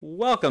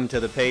Welcome to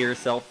the Pay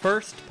Yourself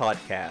First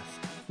podcast.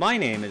 My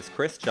name is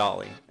Chris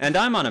Jolly, and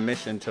I'm on a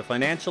mission to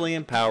financially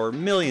empower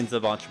millions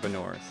of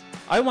entrepreneurs.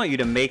 I want you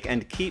to make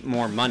and keep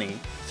more money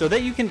so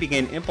that you can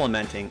begin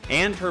implementing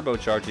and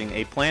turbocharging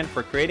a plan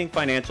for creating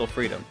financial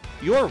freedom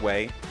your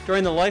way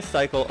during the life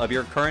cycle of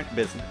your current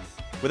business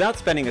without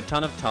spending a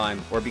ton of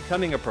time or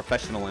becoming a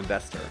professional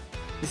investor.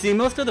 You see,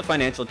 most of the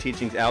financial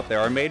teachings out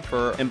there are made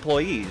for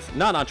employees,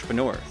 not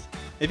entrepreneurs.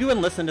 If you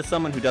wouldn't listen to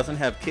someone who doesn't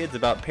have kids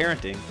about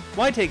parenting,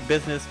 why take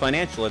business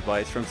financial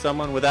advice from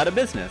someone without a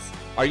business?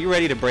 Are you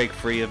ready to break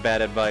free of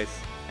bad advice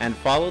and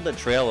follow the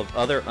trail of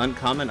other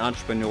uncommon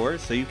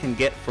entrepreneurs so you can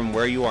get from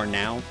where you are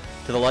now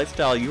to the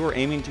lifestyle you were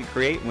aiming to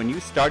create when you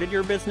started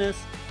your business?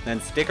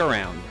 Then stick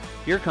around.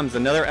 Here comes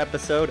another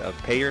episode of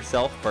Pay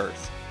Yourself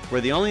First,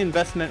 where the only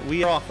investment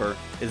we offer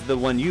is the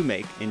one you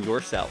make in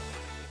yourself.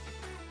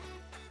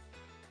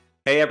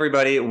 Hey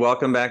everybody,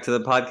 welcome back to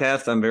the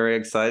podcast. I'm very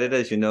excited,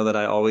 as you know that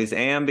I always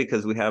am,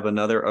 because we have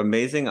another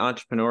amazing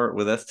entrepreneur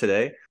with us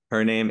today.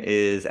 Her name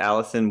is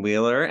Alison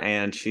Wheeler,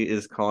 and she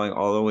is calling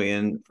all the way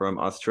in from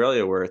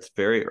Australia, where it's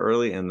very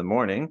early in the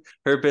morning.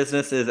 Her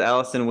business is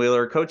Alison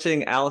Wheeler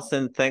Coaching.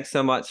 Alison, thanks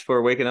so much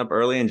for waking up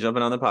early and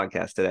jumping on the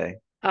podcast today.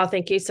 Oh,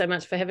 thank you so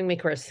much for having me,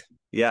 Chris.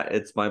 Yeah,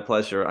 it's my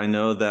pleasure. I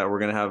know that we're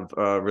going to have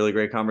a really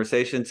great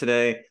conversation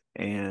today.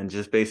 And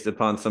just based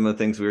upon some of the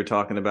things we were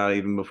talking about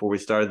even before we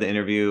started the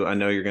interview, I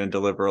know you're going to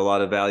deliver a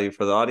lot of value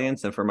for the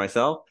audience and for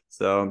myself.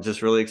 So I'm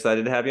just really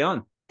excited to have you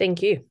on.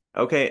 Thank you.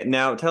 Okay,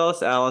 now tell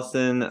us,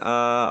 Alison,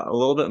 a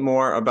little bit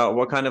more about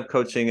what kind of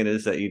coaching it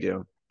is that you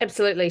do.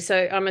 Absolutely.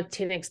 So I'm a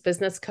 10X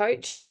business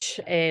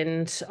coach,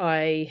 and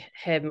I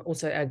am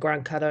also a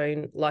Grant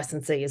Cardone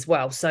licensee as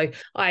well. So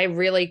I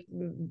really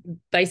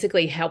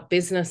basically help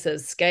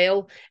businesses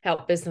scale,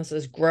 help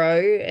businesses grow,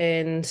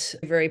 and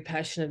very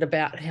passionate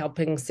about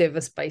helping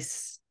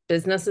service-based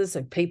businesses,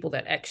 so people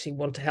that actually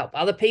want to help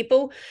other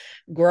people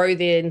grow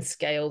and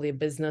scale their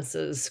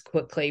businesses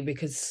quickly,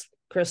 because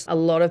Chris, a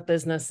lot of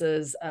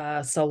businesses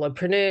are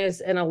solopreneurs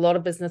and a lot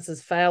of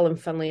businesses fail.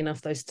 And funnily enough,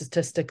 those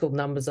statistical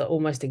numbers are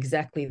almost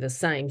exactly the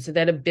same. So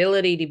that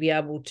ability to be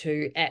able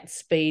to, at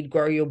speed,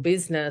 grow your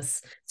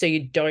business so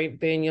you don't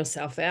burn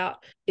yourself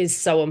out is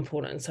so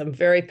important. So I'm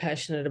very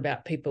passionate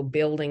about people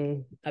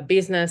building a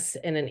business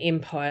and an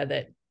empire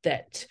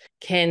that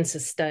can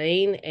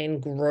sustain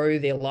and grow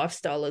their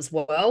lifestyle as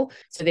well.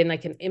 So then they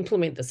can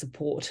implement the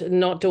support and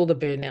not do all the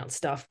burnout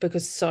stuff,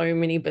 because so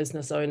many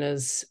business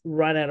owners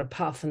run out of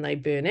puff and they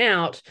burn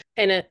out,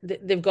 and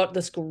they've got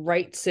this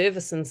great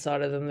service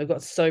inside of them. They've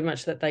got so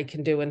much that they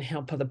can do and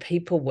help other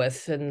people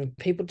with, and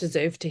people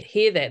deserve to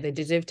hear that. They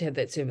deserve to have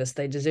that service.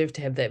 They deserve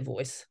to have that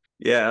voice.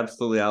 Yeah,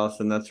 absolutely,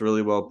 Alison. That's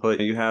really well put.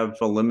 You have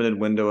a limited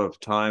window of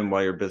time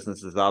while your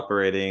business is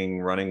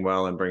operating, running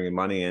well, and bringing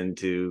money in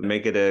to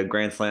make it a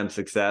grand slam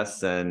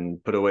success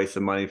and put away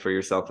some money for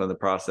yourself in the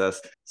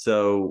process.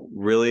 So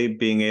really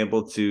being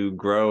able to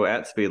grow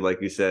at speed,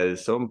 like you said,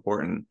 is so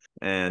important.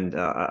 And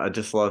I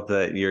just love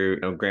that you're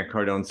Grant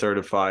Cardone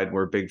certified.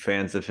 We're big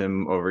fans of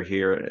him over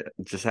here.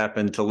 Just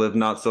happened to live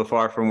not so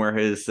far from where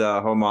his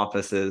home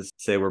office is.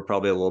 Say we're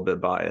probably a little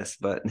bit biased,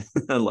 but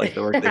I like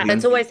the work that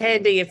It's always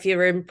handy if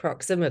you're in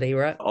proximity,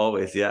 right?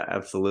 Always. Yeah,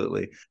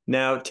 absolutely.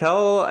 Now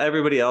tell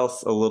everybody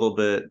else a little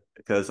bit,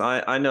 because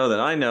I know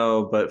that I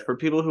know, but for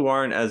people who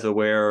aren't as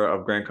aware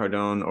of Grant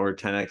Cardone or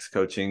 10X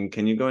coaching,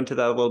 can you go into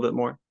that a little bit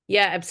more?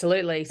 Yeah,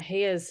 absolutely.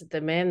 He is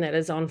the man that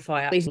is on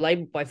fire. He's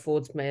labeled by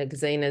Forbes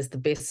magazine as the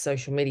best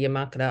social media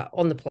marketer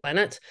on the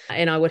planet.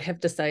 And I would have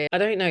to say, I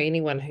don't know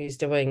anyone who's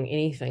doing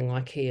anything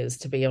like he is,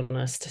 to be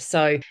honest.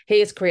 So he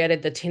has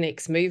created the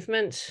 10X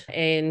movement.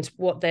 And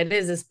what that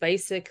is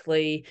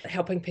basically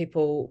helping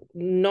people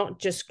not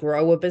just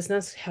grow a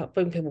business,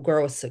 helping people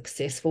grow a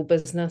successful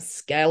business,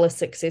 scale a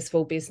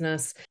successful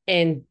business,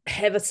 and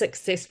have a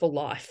successful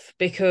life.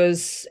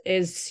 Because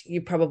as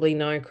you probably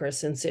know,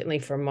 Chris, and certainly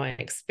from my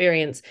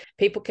experience,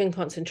 people can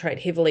concentrate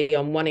heavily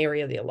on one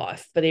area of their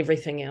life, but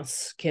everything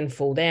else can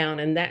fall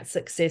down, and that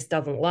success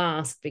doesn't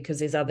last because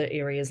there's other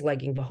areas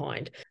lagging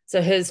behind.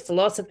 So his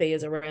philosophy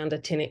is around a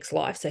 10X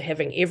life. So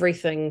having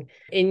everything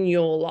in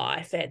your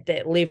life at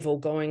that level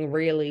going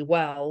really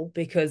well,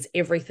 because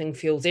everything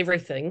fuels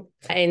everything.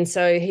 And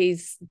so he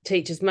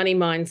teaches money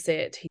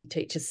mindset, he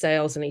teaches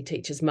sales, and he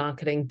teaches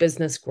marketing,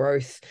 business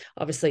growth.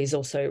 Obviously, he's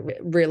also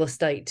real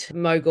estate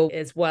mogul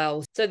as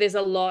well. So there's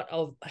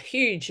a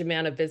huge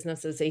amount of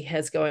businesses he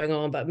has going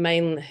on, but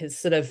mainly his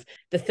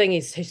the thing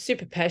he's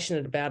super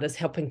passionate about is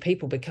helping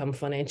people become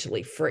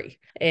financially free,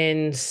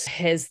 and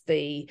has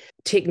the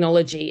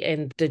technology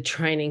and the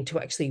training to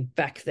actually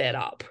back that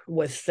up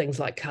with things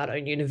like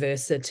Cardone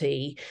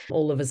University,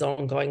 all of his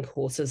ongoing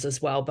courses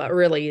as well. But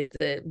really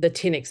the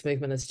 10X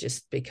movement has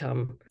just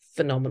become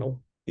phenomenal.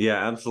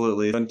 Yeah,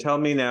 absolutely. And tell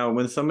me now,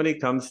 when somebody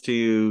comes to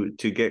you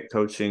to get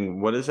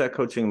coaching, what does that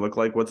coaching look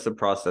like? What's the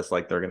process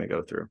like they're going to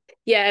go through?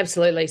 Yeah,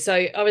 absolutely.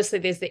 So obviously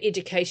there's the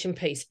education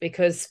piece,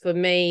 because for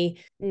me,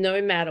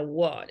 no matter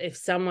what,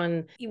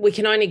 we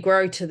can only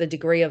grow to the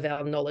degree of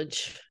our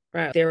knowledge.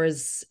 Right.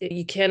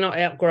 You cannot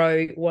outgrow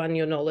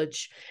your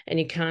knowledge, and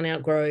you can't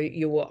outgrow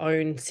your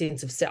own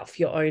sense of self,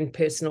 your own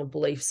personal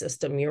belief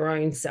system, your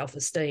own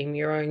self-esteem,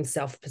 your own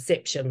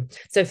self-perception.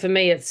 So for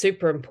me, it's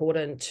super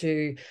important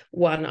to,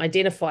 one,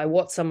 identify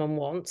what someone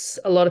wants.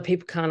 A lot of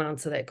people can't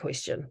answer that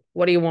question.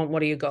 What do you want?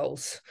 What are your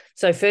goals?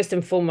 So first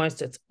and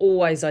foremost, it's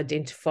always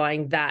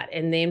identifying that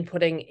and then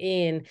putting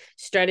in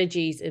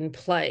strategies in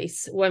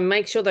place. Well,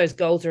 make sure those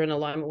goals are in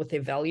alignment with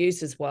their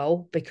values as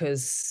well,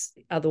 because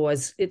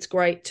otherwise it's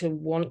great to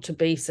want to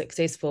be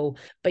successful,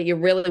 but you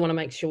really want to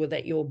make sure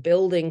that you're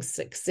building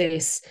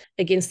success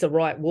against the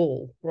right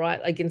wall,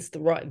 right? Against the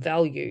right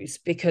values,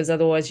 because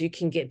otherwise you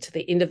can get to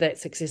the end of that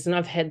success. And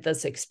I've had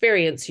this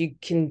experience. You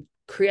can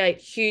create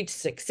huge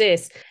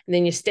success, and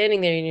then you're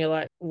standing there and you're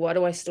like, why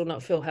do I still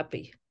not feel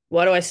happy?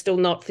 Why do I still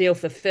not feel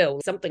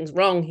fulfilled? Something's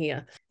wrong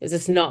here. Is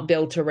it's not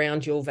built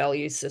around your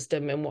value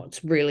system and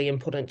what's really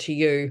important to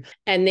you.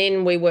 And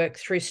then we work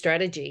through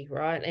strategy,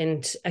 right?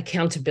 And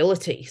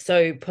accountability.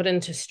 So put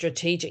into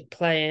strategic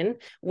plan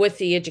with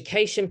the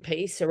education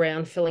piece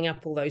around filling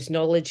up all those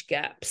knowledge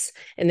gaps.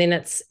 And then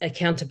it's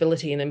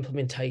accountability and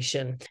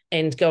implementation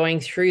and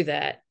going through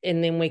that.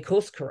 And then we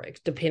course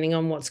correct depending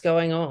on what's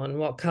going on,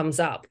 what comes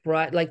up,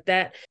 right? Like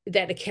that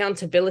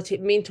accountability,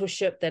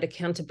 mentorship, that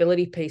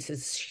accountability piece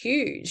is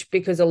huge,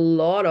 because a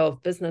lot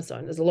of business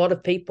owners, a lot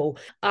of people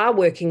are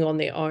working on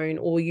their own,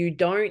 or you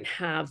don't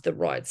have the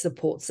right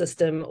support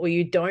system, or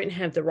you don't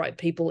have the right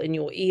people in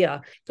your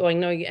ear going,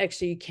 no,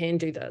 you can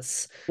do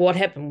this. What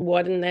happened?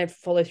 Why didn't that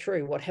follow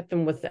through? What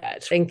happened with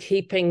that? And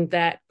keeping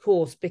that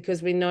course,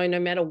 because we know no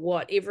matter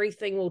what,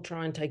 everything will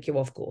try and take you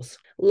off course.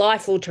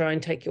 Life will try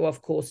and take you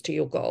off course to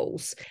your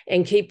goals,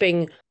 and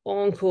keeping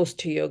on course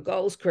to your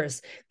goals,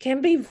 Chris,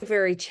 can be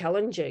very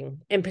challenging,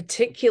 and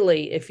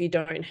particularly if you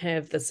don't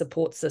have the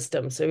support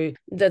system. So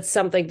that's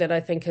something that I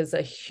think is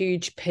a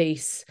huge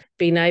piece,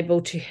 being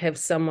able to have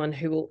someone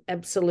who will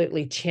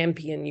absolutely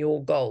champion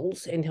your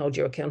goals and hold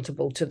you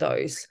accountable to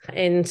those.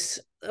 And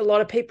a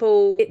lot of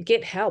people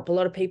get help. A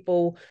lot of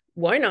people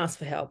won't ask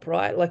for help,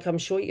 right? Like, I'm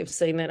sure you've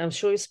seen that. I'm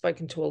sure you've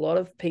spoken to a lot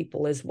of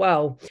people as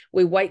well.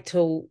 We wait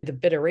till the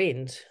bitter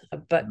end,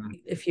 but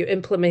if you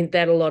implement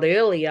that a lot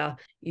earlier,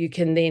 you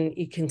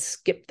can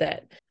skip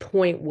that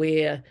point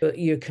where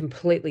you're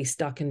completely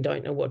stuck and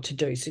don't know what to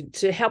do.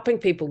 So helping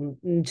people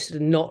to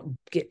not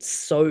get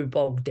so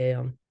bogged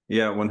down.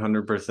 Yeah,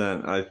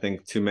 100%. I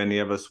think too many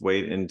of us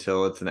wait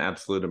until it's an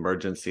absolute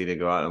emergency to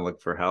go out and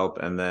look for help.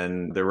 And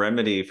then the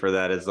remedy for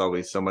that is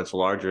always so much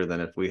larger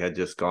than if we had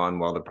just gone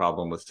while the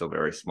problem was still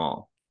very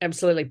small.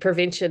 Absolutely.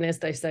 Prevention, as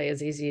they say,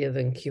 is easier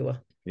than cure.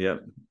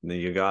 Yep,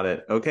 you got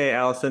it. Okay,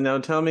 Alison, now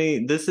tell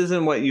me, this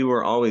isn't what you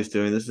were always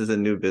doing. This is a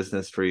new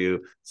business for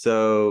you.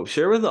 So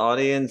share with the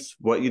audience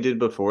what you did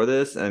before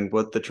this and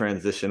what the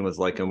transition was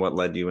like and what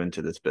led you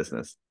into this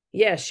business.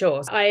 Yeah,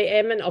 sure. I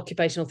am an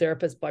occupational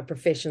therapist by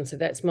profession. So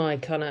that's my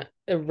kind of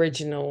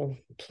original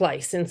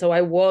place. And so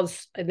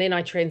and then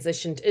I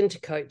transitioned into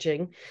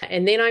coaching,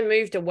 and then I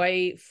moved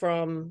away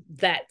from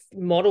that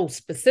model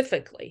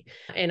specifically.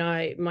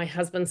 And my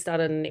husband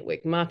started a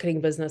network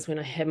marketing business when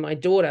I had my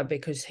daughter,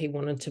 because he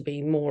wanted to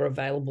be more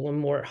available and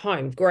more at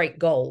home. Great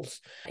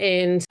goals.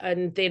 And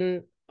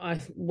then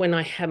when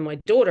I had my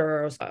daughter,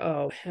 I was like,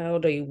 oh, how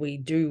do we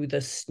do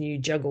this new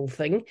juggle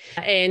thing?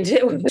 And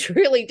it was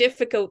really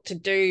difficult to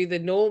do the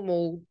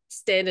normal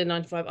standard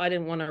 9 to 5. I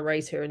didn't want to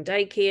raise her in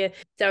daycare.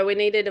 So we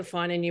needed to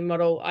find a new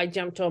model. I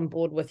jumped on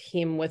board with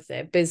him with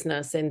that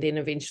business, and then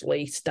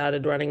eventually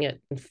started running it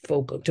and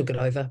took it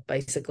over,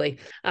 basically.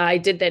 I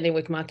did that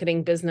network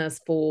marketing business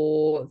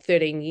for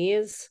 13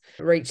 years,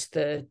 reached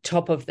the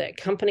top of that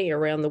company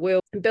around the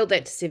world, and built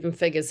that to 7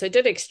 figures. So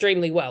did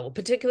extremely well,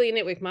 particularly in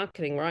network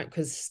marketing, right?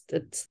 Because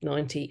it's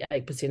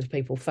 98% of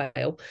people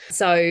fail.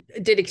 So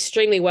did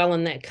extremely well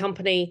in that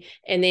company.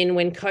 And then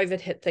when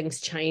COVID hit, things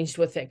changed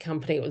with that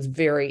company. It was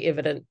very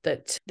evident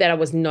that I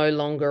was no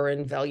longer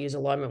in values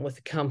alignment with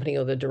the company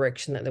or the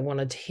direction that they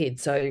wanted to head.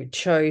 So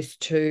chose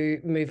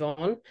to move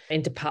on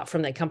and depart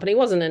from that company. It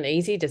wasn't an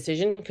easy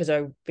decision, because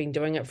I've been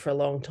doing it for a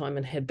long time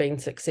and had been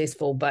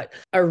successful, but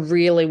I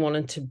really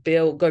wanted to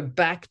go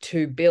back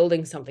to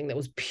building something that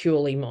was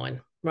purely mine,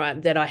 right,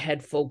 that I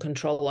had full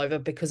control over,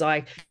 because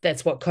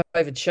that's what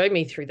COVID showed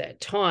me through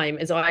that time,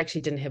 is I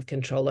actually didn't have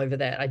control over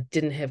that. I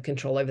didn't have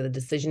control over the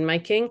decision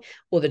making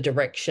or the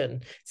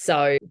direction.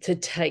 So to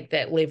take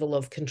that level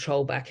of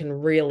control back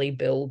and really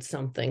build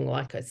something,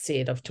 like I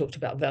said, I've talked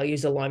about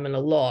values alignment a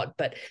lot,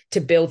 but to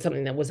build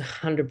something that was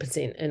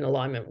 100% in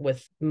alignment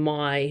with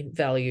my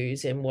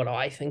values and what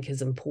I think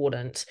is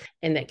important,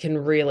 and that can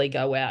really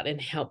go out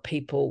and help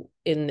people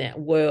in that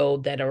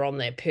world that are on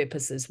their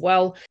purpose as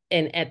well,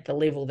 and at the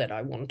level that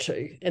I want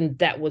to. And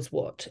that was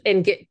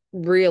and get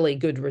really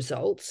good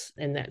results.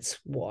 And that's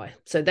why.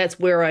 So that's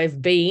where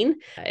I've been,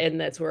 and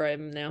that's where I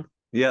am now.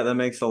 Yeah, that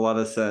makes a lot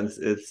of sense.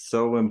 It's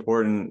so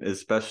important,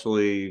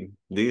 especially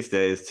these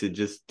days, to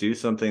just do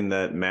something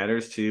that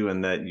matters to you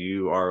and that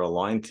you are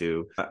aligned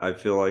to. I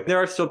feel like there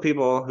are still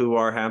people who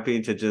are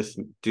happy to just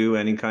do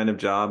any kind of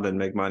job and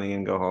make money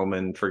and go home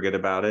and forget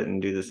about it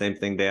and do the same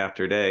thing day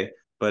after day.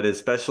 But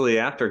especially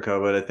after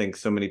COVID, I think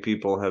so many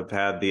people have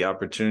had the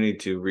opportunity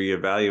to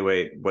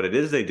reevaluate what it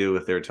is they do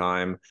with their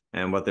time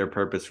and what their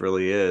purpose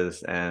really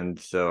is. And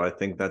so I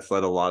think that's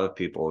led a lot of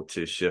people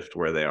to shift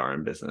where they are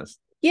in business.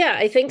 Yeah,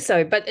 I think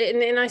so. But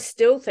and I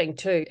still think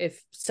too,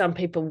 if some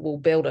people will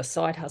build a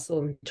side hustle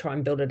and try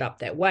and build it up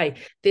that way,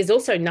 there's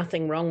also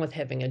nothing wrong with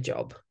having a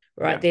job,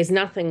 right? Yeah. There's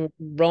nothing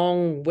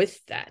wrong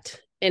with that.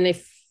 And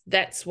if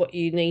that's what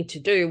you need to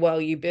do while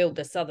you build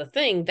this other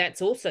thing,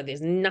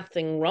 there's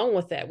nothing wrong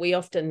with that. We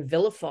often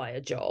vilify a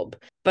job,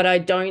 but I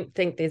don't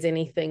think there's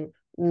anything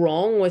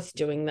wrong with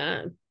doing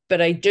that.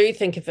 But I do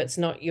think if it's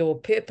not your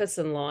purpose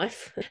in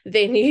life,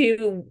 then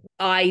you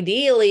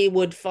ideally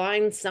would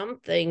find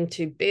something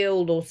to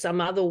build or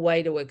some other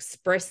way to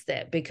express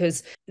that,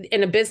 because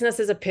in a business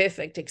is a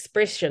perfect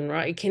expression,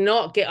 right? You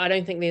cannot get, I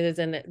don't think there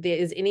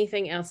is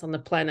anything else on the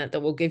planet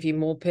that will give you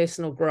more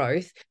personal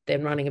growth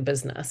than running a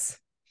business.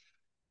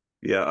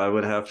 Yeah, I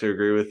would have to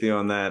agree with you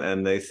on that.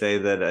 And they say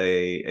that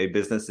a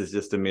business is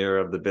just a mirror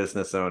of the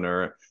business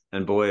owner.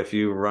 And boy, if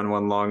you run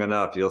one long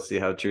enough, you'll see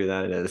how true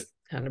that is.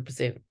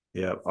 100%.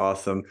 Yeah,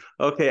 awesome.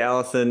 Okay,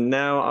 Alison,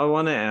 now I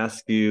want to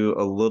ask you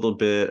a little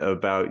bit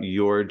about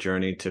your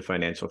journey to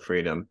financial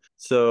freedom.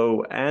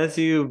 So, as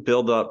you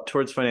build up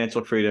towards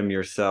financial freedom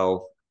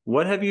yourself,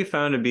 what have you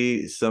found to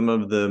be some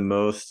of the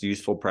most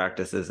useful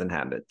practices and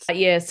habits?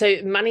 Yeah, so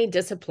money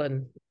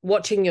discipline,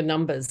 watching your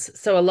numbers.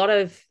 So a lot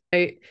of,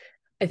 I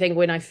think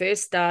when I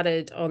first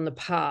started on the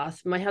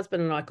path, my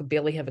husband and I could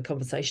barely have a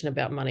conversation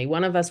about money.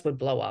 One of us would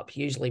blow up,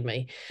 usually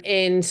me.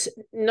 And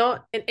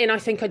I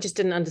think I just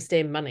didn't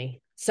understand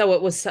money. So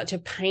it was such a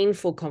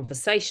painful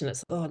conversation.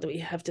 It's, oh, do we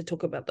have to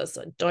talk about this?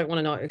 I don't want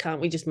to know.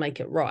 Can't we just make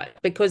it right?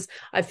 Because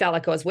I felt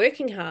like I was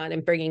working hard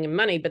and bringing in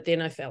money, but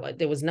then I felt like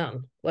there was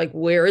none. Like,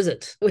 where is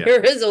it? Where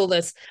is all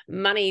this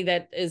money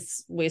that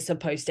we're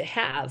supposed to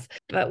have?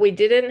 But we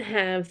didn't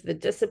have the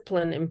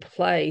discipline in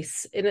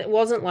place. And it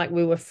wasn't like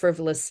we were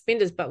frivolous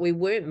spenders, but we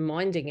weren't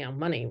minding our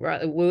money,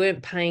 right? We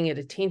weren't paying it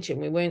attention.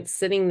 We weren't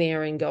sitting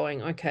there and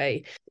going,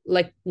 okay,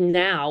 like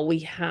now we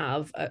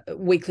have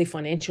weekly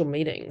financial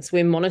meetings.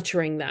 We're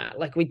monitoring that.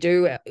 Like we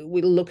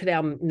look at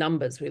our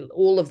numbers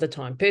all of the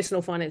time,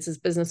 personal finances,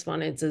 business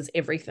finances,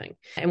 everything.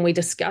 And we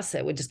discuss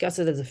it. We discuss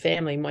it as a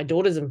family. My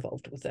daughter's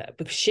involved with that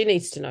because she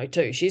needs to know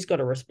too. She's got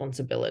a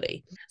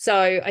responsibility.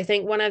 So I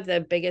think one of the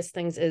biggest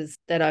things is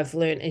that I've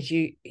learned is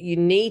you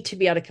need to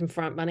be able to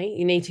confront money.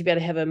 You need to be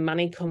able to have a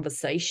money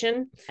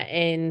conversation,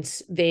 and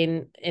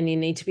you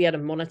need to be able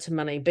to monitor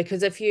money,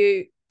 because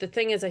the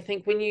thing is, I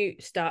think when you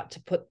start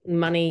to put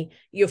money,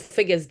 your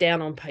figures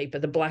down on paper,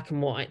 the black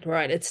and white,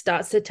 right? It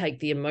starts to take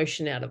the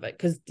emotion out of it,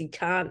 because you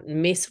can't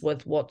mess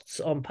with what's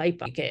on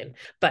paper. You can,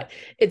 but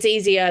it's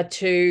easier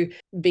to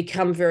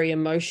become very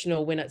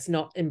emotional when it's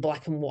not in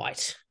black and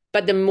white.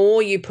 But the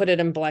more you put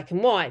it in black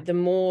and white, the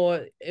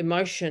more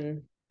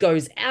emotion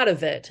goes out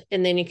of it,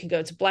 and then you can go,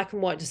 it's a black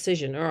and white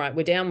decision. All right,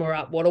 we're down, we're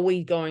up. What are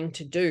we going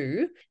to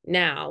do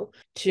now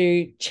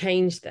to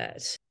change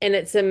that? And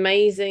it's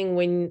amazing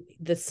when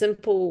the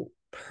simple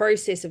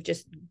process of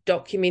just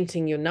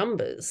documenting your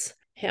numbers,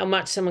 how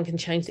much someone can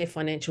change their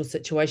financial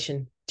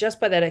situation just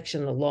by that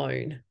action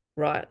alone.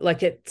 Right.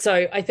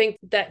 So I think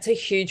that's a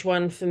huge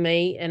one for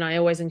me. And I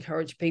always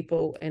encourage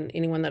people and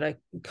anyone that I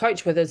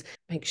coach with is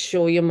make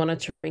sure you're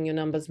monitoring your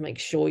numbers, make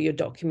sure you're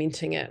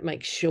documenting it,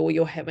 make sure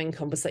you're having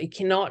conversation. You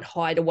cannot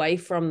hide away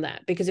from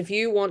that, because if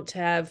you want to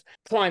have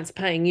clients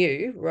paying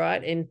you,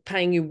 right, and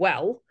paying you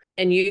well,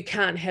 and you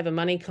can't have a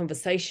money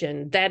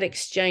conversation, that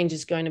exchange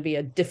is going to be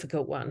a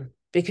difficult one,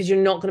 because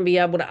you're not going to be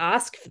able to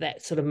ask for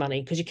that sort of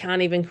money because you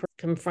can't even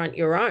confront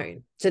your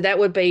own. So that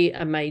would be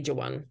a major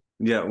one.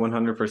 Yeah,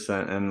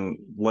 100%. And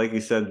like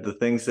you said, the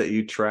things that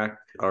you track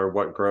are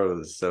what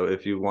grows. So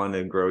if you want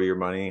to grow your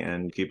money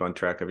and keep on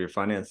track of your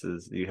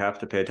finances, you have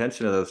to pay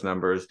attention to those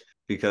numbers,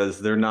 because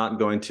they're not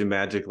going to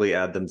magically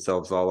add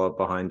themselves all up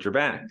behind your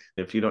back.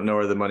 If you don't know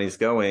where the money's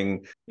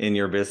going in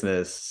your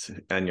business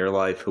and your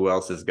life, who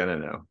else is going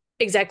to know?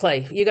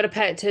 Exactly. You got to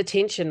pay it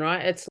attention,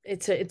 right?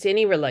 It's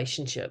any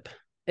relationship.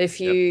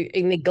 If you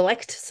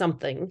neglect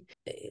something,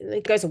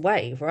 it goes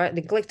away, right?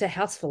 Neglect a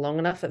house for long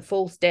enough, it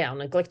falls down.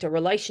 Neglect a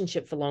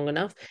relationship for long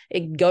enough,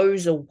 it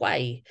goes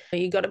away.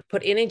 You got to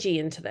put energy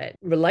into that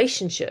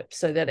relationship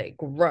so that it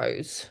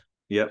grows.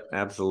 Yep,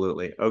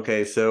 absolutely.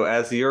 Okay, so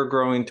as you're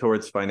growing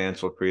towards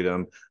financial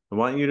freedom, I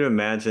want you to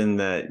imagine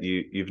that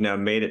you've now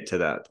made it to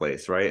that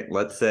place, right?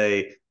 Let's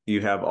say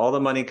you have all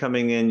the money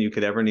coming in you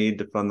could ever need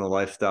to fund the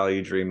lifestyle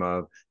you dream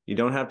of. You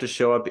don't have to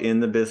show up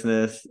in the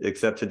business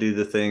except to do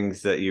the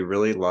things that you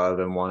really love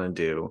and want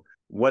to do.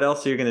 What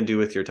else are you going to do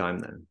with your time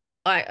then?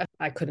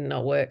 I couldn't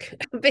not work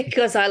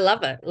because I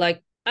love it.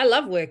 Like, I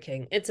love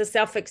working. It's a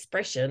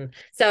self-expression.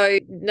 So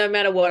no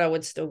matter what, I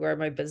would still grow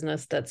my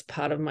business. That's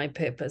part of my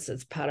purpose.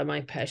 It's part of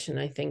my passion.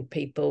 I think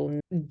people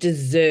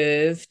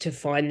deserve to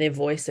find their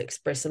voice,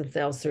 express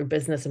themselves through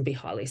business and be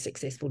highly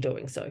successful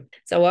doing so.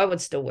 So I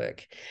would still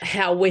work.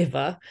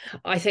 However,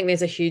 I think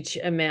there's a huge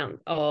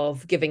amount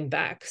of giving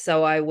back.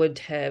 So I would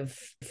have,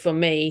 for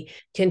me,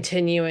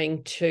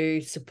 continuing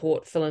to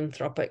support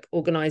philanthropic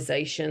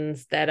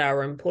organizations that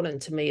are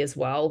important to me as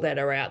well, that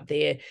are out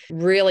there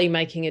really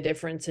making a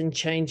difference in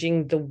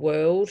changing the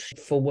world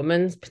for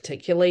women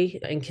particularly,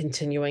 and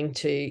continuing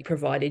to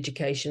provide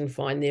education,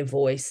 find their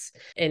voice,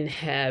 and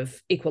have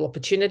equal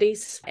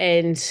opportunities.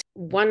 And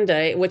one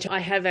day, which I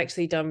have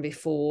actually done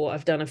before,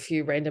 I've done a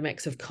few random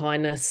acts of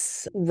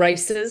kindness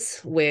races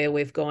where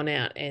we've gone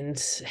out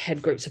and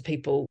had groups of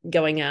people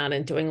going out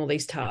and doing all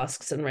these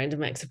tasks and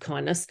random acts of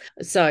kindness.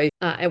 So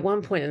at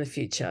one point in the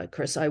future,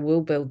 Chris, I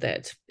will build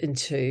that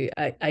into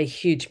a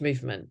huge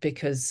movement,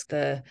 because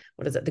the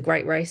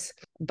Great Race,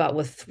 but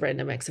with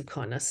random acts of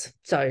kindness.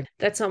 So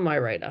that's on my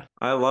radar.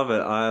 I love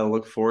it. I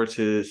look forward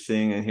to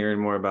seeing and hearing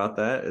more about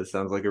that. It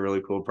sounds like a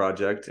really cool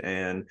project,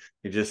 and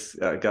you just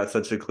got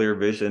such a clear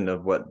vision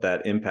of what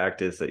that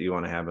impact is that you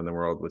want to have in the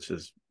world, which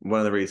is one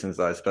of the reasons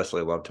I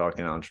especially love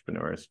talking to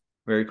entrepreneurs.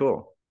 Very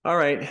cool. All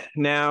right.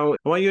 Now, I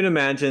want you to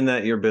imagine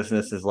that your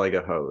business is like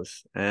a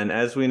hose. And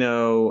as we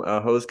know,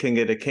 a hose can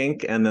get a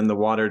kink and then the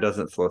water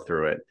doesn't flow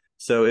through it.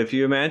 So if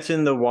you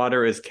imagine the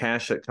water is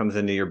cash that comes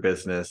into your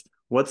business,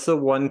 what's the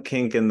one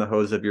kink in the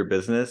hose of your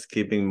business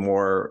keeping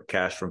more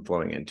cash from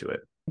flowing into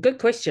it? Good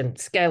question.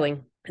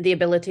 Scaling, the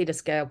ability to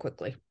scale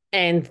quickly.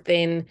 And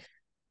then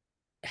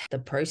the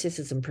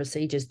processes and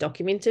procedures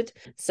documented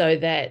so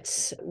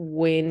that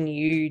when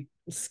you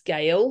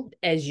scale,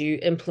 as you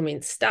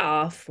implement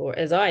staff, or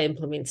as I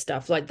implement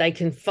stuff, like they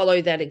can follow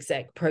that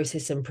exact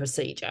process and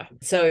procedure.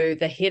 So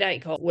the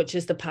headache, which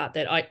is the part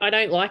that I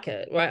don't like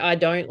it, right? I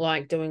don't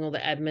like doing all the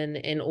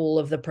admin and all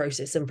of the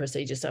process and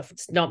procedure stuff.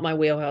 It's not my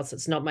wheelhouse.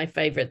 It's not my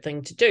favorite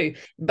thing to do,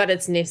 but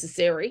it's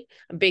necessary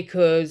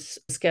because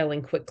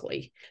scaling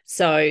quickly.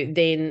 So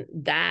then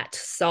that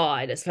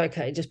side, it's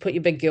okay, just put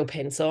your big girl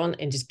pants on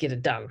and just get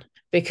it done,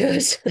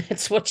 because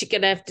that's what you're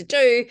going to have to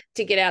do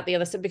to get out the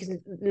other side, because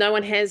no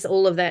one has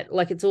all of that.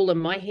 Like, it's all in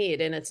my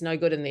head and it's no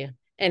good in there.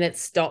 And it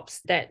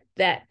stops that.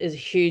 That is a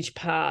huge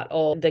part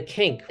of the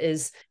kink,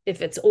 is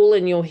if it's all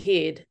in your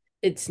head,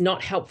 it's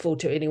not helpful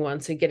to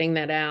anyone. So getting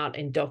that out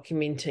and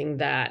documenting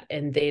that,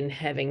 and then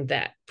having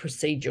that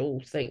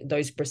procedural thing,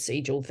 those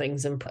procedural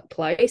things in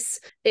place.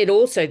 It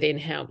also then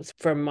helps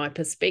from my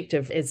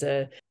perspective as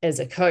a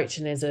coach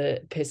and as a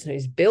person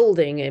who's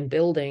building, and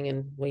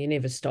well, you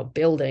never stop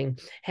building,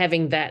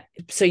 having that.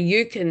 So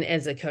you can,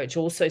 as a coach,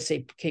 also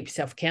keep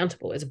yourself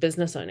accountable as a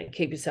business owner,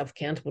 keep yourself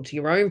accountable to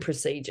your own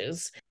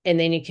procedures. And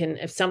then you can,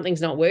 if something's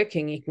not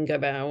working, you can go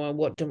back, well,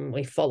 what didn't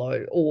we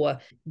follow? Or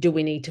do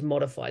we need to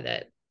modify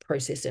that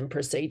process and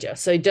procedure?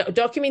 So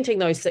documenting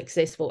those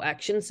successful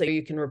actions so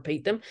you can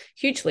repeat them,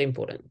 hugely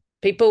important.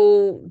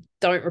 People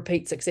don't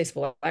repeat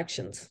successful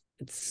actions.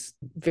 It's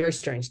very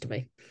strange to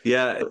me.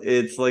 Yeah,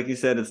 it's like you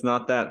said, it's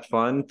not that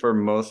fun for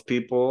most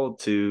people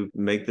to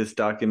make this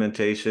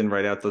documentation,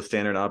 write out those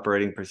standard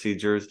operating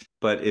procedures.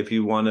 But if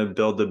you want to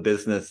build a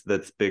business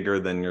that's bigger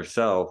than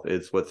yourself,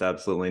 it's what's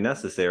absolutely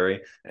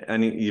necessary.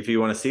 And if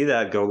you want to see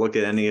that, go look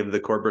at any of the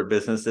corporate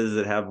businesses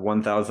that have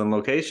 1,000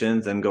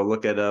 locations, and go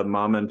look at a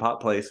mom and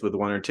pop place with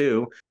one or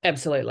two.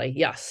 Absolutely.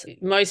 Yes.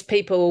 Most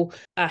people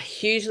are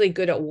hugely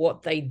good at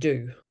what they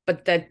do,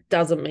 but that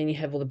doesn't mean you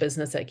have all the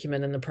business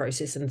acumen and the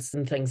process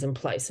and things in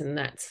place. And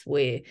that's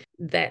where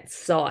that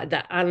side,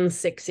 that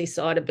unsexy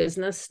side of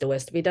business, still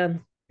has to be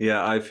done.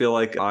 Yeah, I feel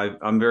like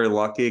I'm very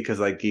lucky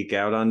because I geek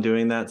out on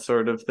doing that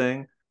sort of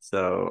thing.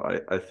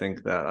 So I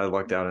think that I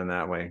lucked out in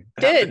that way.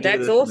 Dude,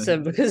 that's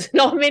awesome, because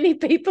not many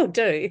people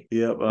do.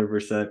 Yep,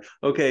 100%.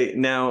 Okay,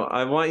 now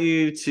I want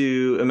you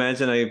to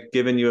imagine I've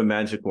given you a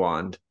magic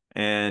wand,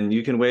 and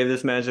you can wave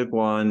this magic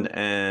wand,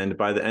 and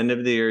by the end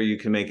of the year, you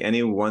can make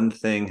any one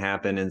thing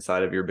happen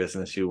inside of your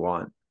business you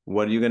want.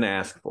 What are you going to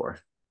ask for?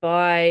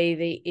 By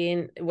the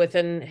end,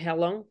 within how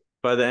long?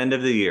 By the end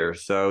of the year.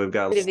 So we've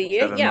got End of the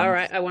year. 7 Yeah,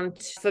 months. all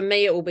right. For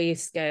me, it will be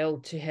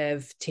scaled to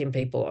have 10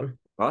 people on.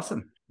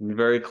 Awesome. You're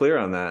very clear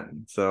on that.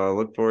 So I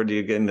look forward to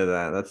you getting to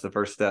that. That's the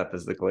first step,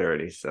 is the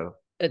clarity. So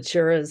it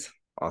sure is.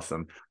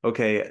 Awesome.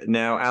 Okay.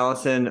 Now,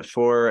 Alison,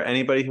 for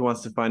anybody who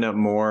wants to find out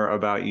more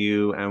about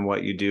you and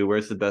what you do,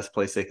 where's the best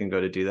place they can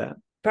go to do that?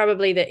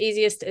 Probably the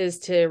easiest is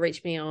to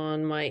reach me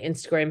on my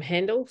Instagram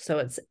handle. So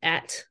it's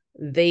at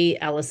the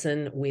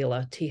Alison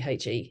Wheeler,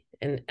 THE,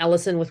 and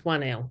Alison with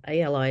one L,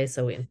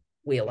 ALISON,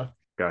 Wheeler.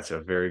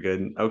 Gotcha. Very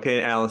good.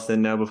 Okay,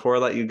 Alison, now before I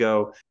let you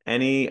go,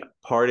 any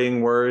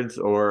parting words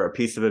or a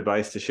piece of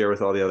advice to share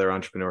with all the other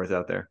entrepreneurs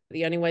out there?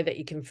 The only way that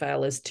you can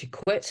fail is to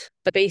quit,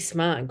 but be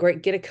smart.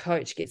 Great. Get a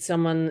coach, get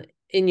someone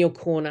in your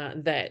corner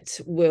that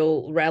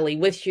will rally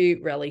with you,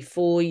 rally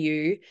for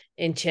you,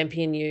 and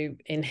champion you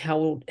and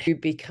how you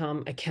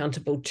become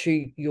accountable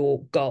to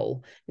your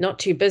goal, not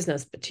to your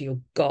business, but to your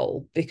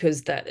goal,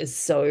 because that is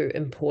so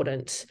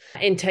important.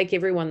 And take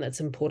everyone that's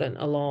important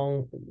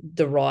along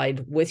the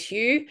ride with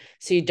you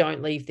so you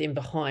don't leave them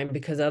behind,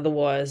 because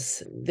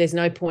otherwise there's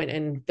no point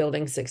in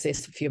building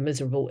success if you're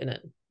miserable in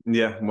it.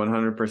 Yeah,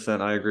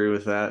 100%. I agree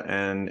with that.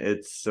 And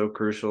it's so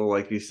crucial,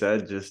 like you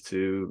said, just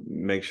to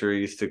make sure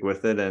you stick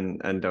with it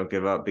and don't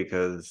give up,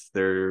 because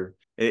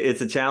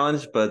it's a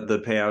challenge, but the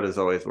payout is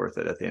always worth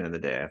it at the end of the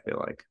day, I feel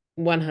like.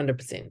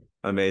 100%.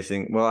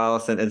 Amazing. Well,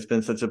 Alison, it's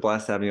been such a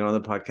blast having you on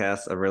the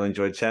podcast. I've really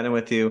enjoyed chatting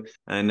with you.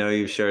 I know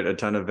you've shared a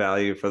ton of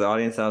value for the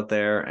audience out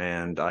there,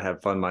 and I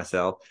have fun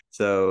myself.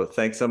 So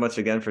thanks so much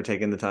again for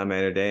taking the time out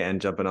of your day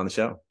and jumping on the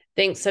show.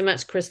 Thanks so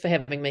much, Chris, for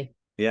having me.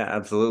 Yeah,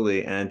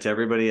 absolutely. And to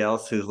everybody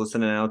else who's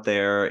listening out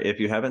there, if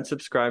you haven't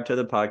subscribed to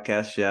the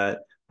podcast yet,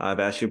 I've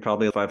asked you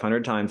probably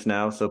 500 times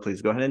now, so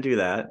please go ahead and do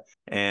that.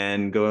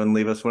 And go and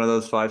leave us one of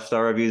those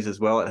 5-star reviews as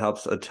well. It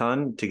helps a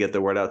ton to get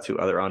the word out to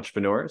other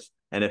entrepreneurs.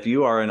 And if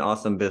you are an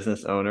awesome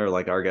business owner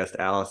like our guest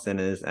Alison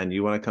is, and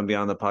you want to come be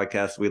on the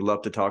podcast, we'd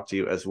love to talk to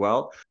you as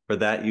well. For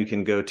that, you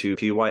can go to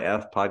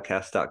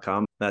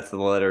pyfpodcast.com. That's the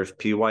letters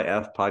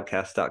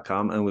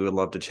pyfpodcast.com, and we would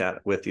love to chat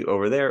with you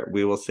over there.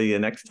 We will see you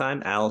next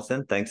time.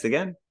 Alison, thanks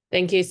again.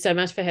 Thank you so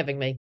much for having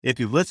me. If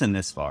you've listened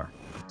this far,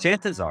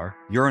 chances are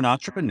you're an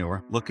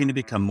entrepreneur looking to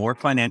become more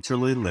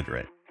financially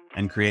literate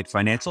and create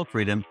financial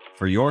freedom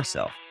for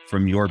yourself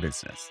from your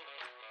business.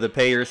 The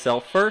Pay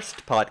Yourself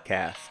First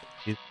podcast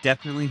is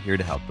definitely here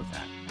to help with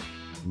that.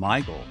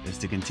 My goal is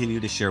to continue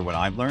to share what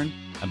I've learned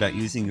about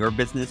using your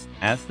business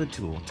as the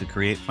tool to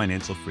create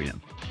financial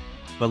freedom.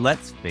 But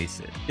let's face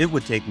it, it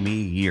would take me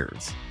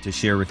years to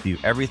share with you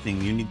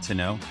everything you need to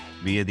know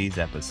via these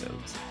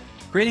episodes.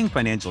 Creating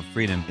financial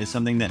freedom is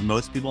something that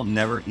most people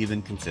never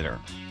even consider,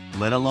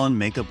 let alone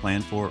make a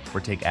plan for or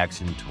take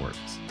action towards.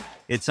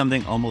 It's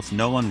something almost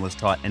no one was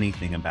taught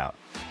anything about.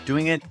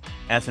 Doing it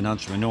as an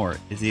entrepreneur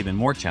is even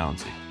more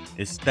challenging,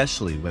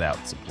 especially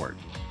without support.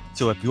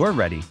 So if you're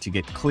ready to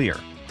get clear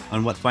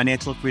on what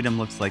financial freedom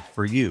looks like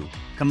for you,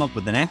 come up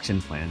with an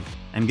action plan,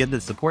 and get the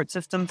support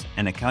systems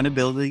and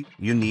accountability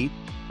you need,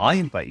 I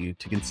invite you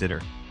to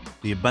consider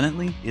the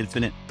Abundantly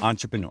Infinite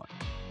Entrepreneur.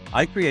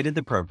 I created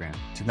the program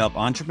to help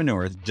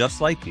entrepreneurs just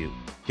like you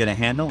get a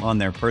handle on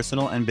their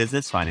personal and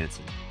business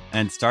finances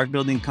and start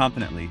building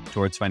confidently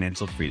towards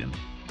financial freedom.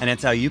 And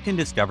it's how you can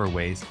discover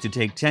ways to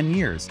take 10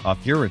 years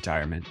off your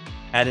retirement,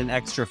 add an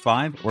extra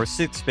 5 or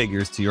 6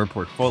 figures to your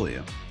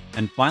portfolio,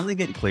 and finally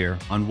get clear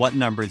on what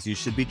numbers you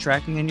should be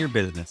tracking in your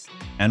business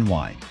and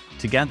why.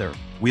 Together,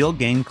 we'll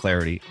gain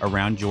clarity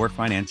around your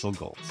financial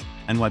goals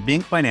and what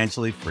being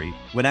financially free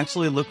would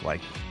actually look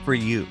like for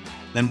you.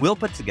 Then we'll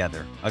put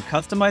together a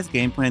customized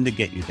game plan to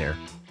get you there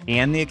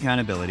and the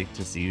accountability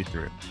to see you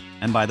through.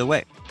 And by the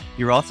way,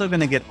 you're also going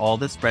to get all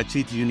the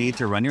spreadsheets you need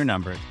to run your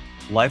numbers,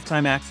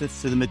 lifetime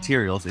access to the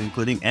materials,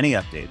 including any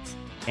updates,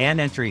 and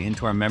entry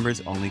into our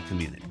members-only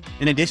community.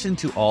 In addition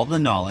to all the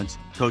knowledge,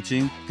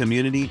 coaching,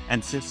 community,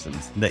 and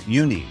systems that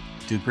you need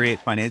to create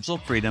financial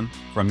freedom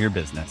from your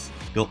business,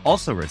 you'll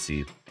also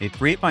receive a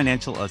free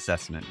financial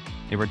assessment,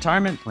 a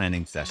retirement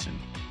planning session,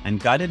 and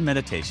guided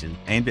meditation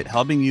aimed at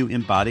helping you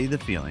embody the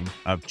feeling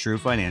of true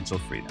financial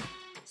freedom.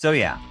 So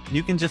yeah,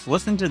 you can just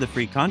listen to the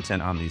free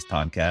content on these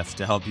podcasts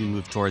to help you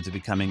move towards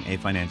becoming a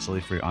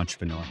financially free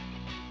entrepreneur.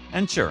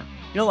 And sure,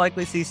 you'll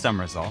likely see some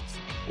results,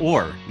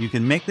 or you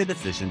can make the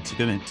decision to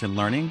commit to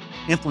learning,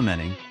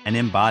 implementing, and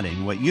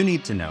embodying what you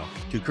need to know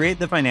to create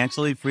the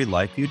financially free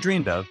life you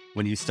dreamed of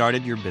when you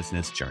started your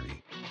business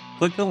journey.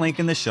 Click the link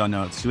in the show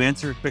notes to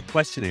answer a quick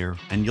questionnaire,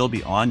 and you'll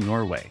be on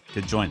your way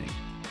to joining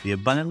the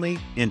Abundantly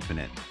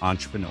Infinite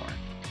Entrepreneur.